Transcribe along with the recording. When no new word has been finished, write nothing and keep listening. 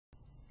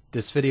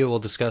This video will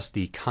discuss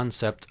the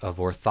concept of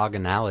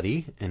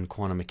orthogonality in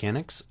quantum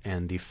mechanics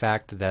and the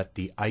fact that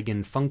the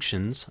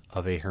eigenfunctions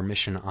of a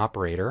Hermitian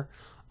operator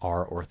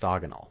are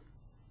orthogonal.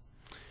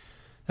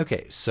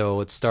 Okay, so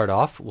let's start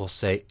off. We'll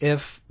say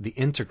if the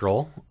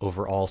integral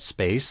over all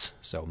space,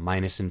 so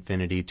minus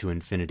infinity to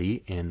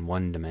infinity in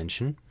one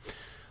dimension,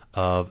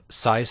 of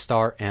psi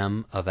star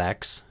m of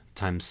x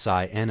times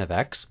psi n of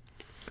x,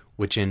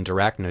 which in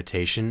Dirac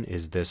notation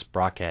is this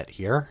bra-ket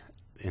here,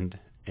 in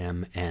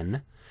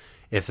mn,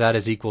 if that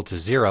is equal to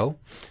 0,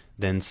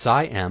 then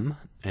psi m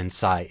and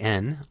psi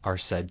n are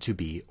said to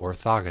be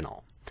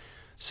orthogonal.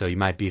 So you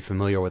might be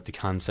familiar with the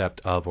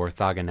concept of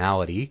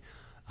orthogonality.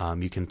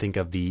 You can think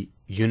of the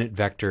unit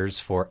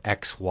vectors for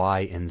x,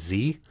 y, and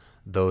z.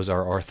 Those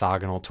are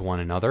orthogonal to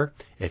one another.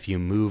 If you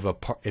move a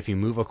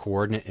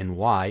coordinate in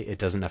y, it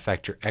doesn't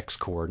affect your x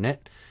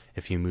coordinate.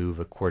 If you move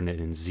a coordinate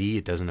in z,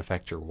 it doesn't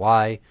affect your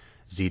y.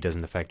 Z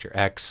doesn't affect your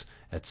x,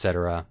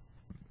 etc.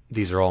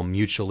 These are all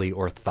mutually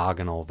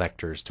orthogonal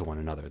vectors to one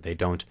another. They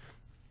don't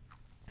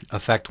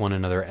affect one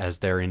another as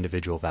their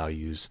individual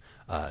values,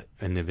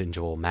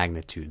 individual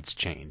magnitudes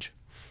change.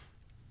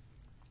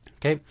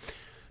 Okay,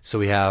 so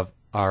we have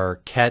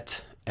our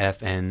ket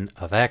fn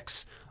of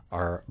x,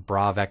 our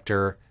bra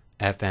vector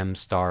fm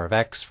star of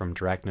x from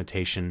Dirac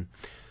notation.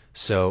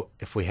 So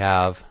if we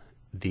have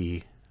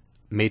the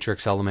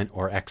matrix element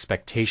or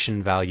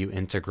expectation value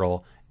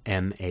integral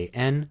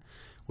man,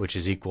 which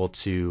is equal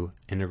to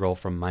integral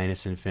from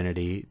minus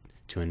infinity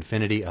to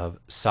infinity of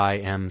psi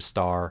m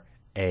star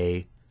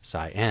a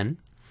psi n.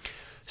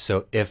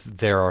 So if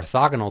they're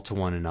orthogonal to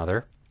one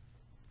another,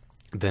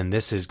 then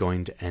this is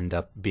going to end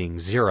up being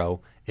 0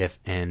 if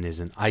n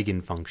is an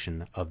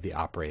eigenfunction of the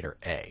operator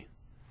a.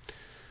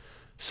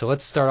 So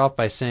let's start off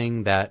by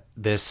saying that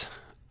this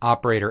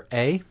operator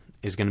a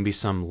is going to be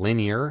some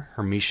linear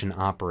Hermitian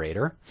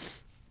operator.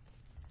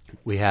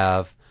 We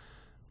have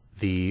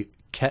the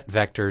ket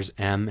vectors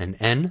m and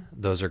n.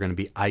 Those are going to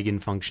be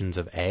eigenfunctions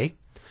of a.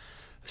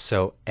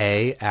 So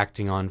a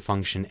acting on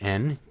function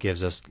n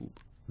gives us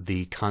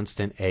the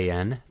constant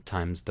an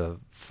times the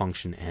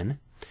function n.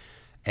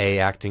 A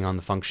acting on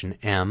the function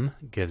m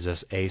gives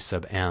us a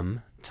sub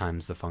m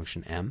times the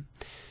function m.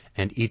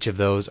 And each of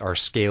those are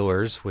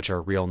scalars, which are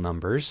real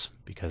numbers,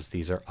 because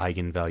these are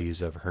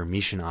eigenvalues of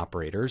Hermitian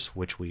operators,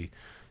 which we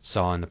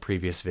saw in the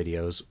previous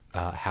videos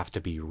have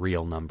to be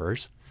real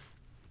numbers.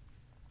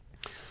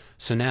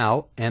 So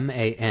now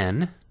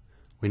man,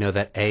 we know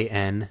that a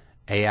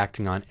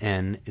acting on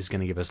n is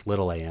going to give us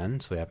little an,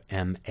 so we have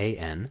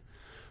man.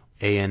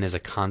 An is a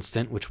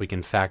constant, which we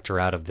can factor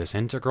out of this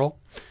integral.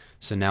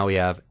 So now we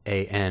have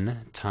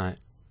an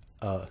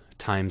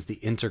times the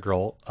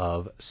integral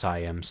of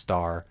psi m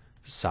star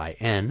psi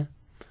n,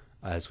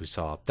 as we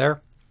saw up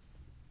there.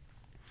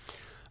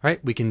 All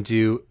right, we can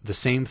do the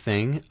same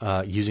thing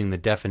using the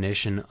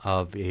definition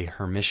of a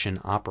Hermitian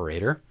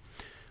operator.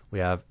 We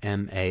have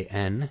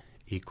man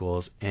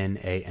equals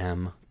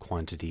nam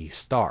quantity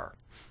star.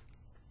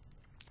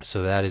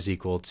 So that is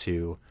equal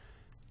to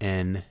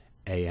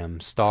nam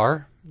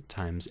star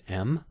times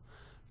m,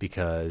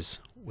 because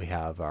we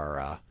have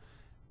our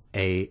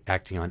a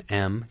acting on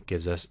m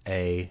gives us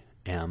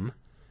am,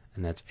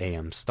 and that's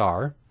am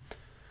star.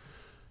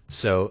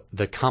 So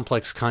the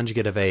complex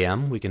conjugate of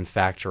am we can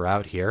factor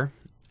out here,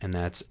 and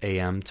that's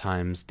am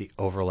times the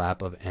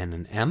overlap of n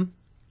and m.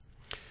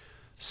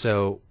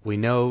 So we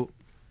know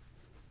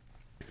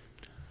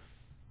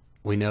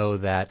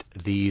that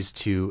these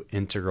two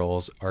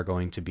integrals are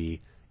going to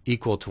be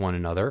equal to one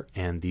another,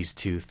 and these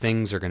two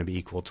things are going to be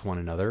equal to one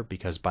another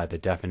because by the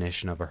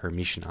definition of a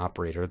Hermitian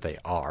operator they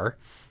are.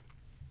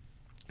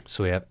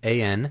 So we have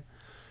an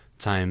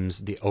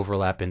times the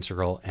overlap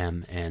integral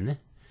mn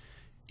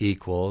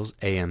equals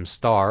am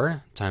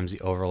star times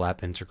the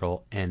overlap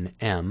integral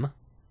nm,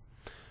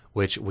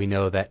 which we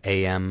know that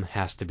am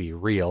has to be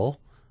real.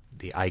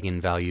 The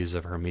eigenvalues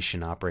of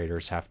Hermitian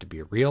operators have to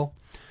be real.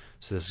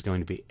 So this is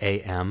going to be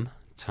am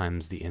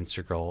times the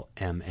integral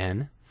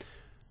mn.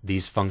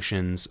 These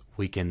functions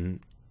we can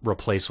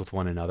replace with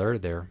one another.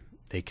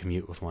 They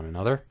commute with one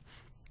another.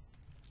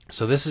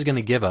 So this is going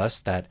to give us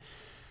that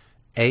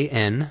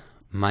an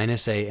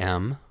minus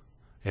am,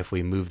 if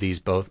we move these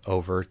both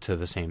over to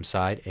the same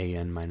side,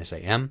 an minus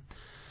am,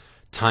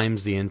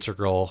 times the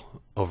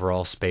integral over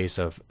all space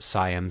of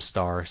psi m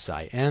star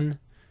psi n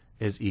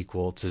is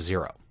equal to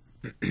 0.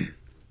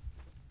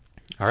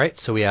 All right,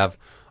 so we have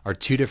our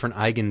two different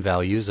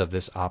eigenvalues of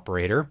this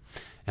operator,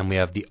 and we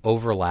have the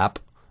overlap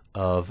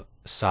of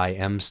psi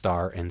m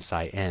star and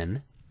psi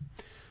n.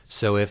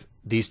 So if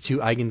these two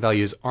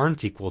eigenvalues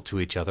aren't equal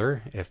to each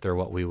other, if they're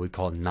what we would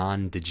call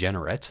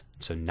non-degenerate,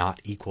 so not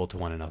equal to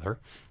one another,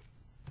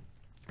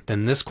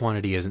 then this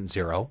quantity isn't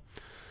 0.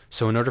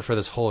 So in order for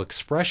this whole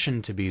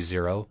expression to be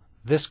 0,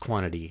 this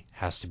quantity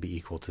has to be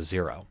equal to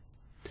 0.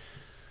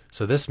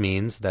 So this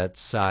means that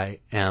psi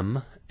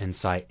m and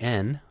psi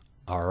n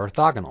are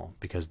orthogonal,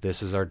 because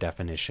this is our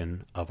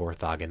definition of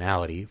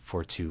orthogonality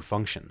for two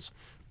functions.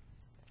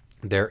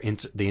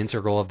 The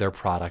integral of their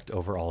product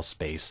over all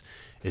space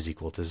is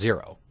equal to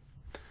 0.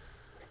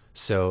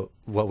 So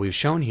what we've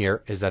shown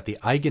here is that the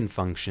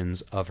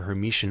eigenfunctions of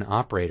Hermitian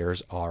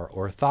operators are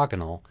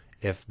orthogonal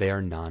if they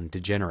are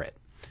non-degenerate.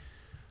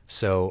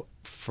 So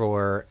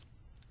for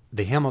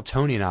the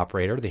Hamiltonian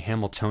operator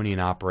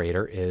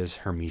is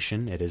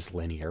Hermitian, it is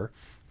linear.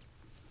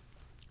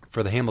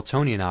 For the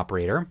Hamiltonian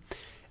operator,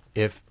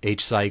 if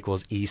h psi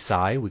equals E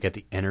psi, we get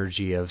the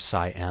energy of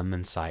psi m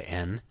and psi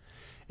n.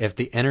 If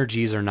the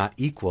energies are not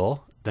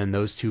equal, then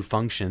those two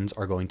functions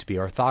are going to be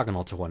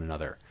orthogonal to one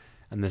another.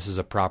 And this is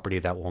a property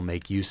that we'll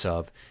make use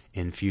of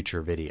in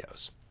future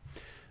videos.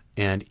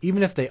 And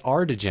even if they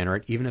are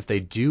degenerate, even if they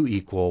do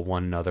equal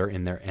one another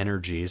in their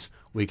energies,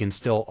 we can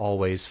still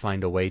always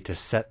find a way to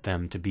set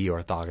them to be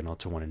orthogonal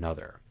to one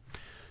another.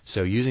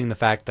 So using the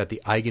fact that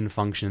the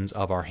eigenfunctions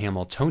of our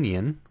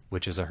Hamiltonian,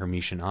 which is a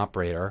Hermitian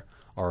operator,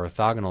 are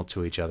orthogonal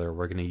to each other,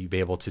 we're going to be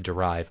able to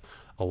derive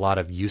a lot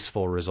of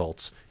useful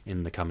results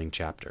in the coming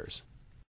chapters.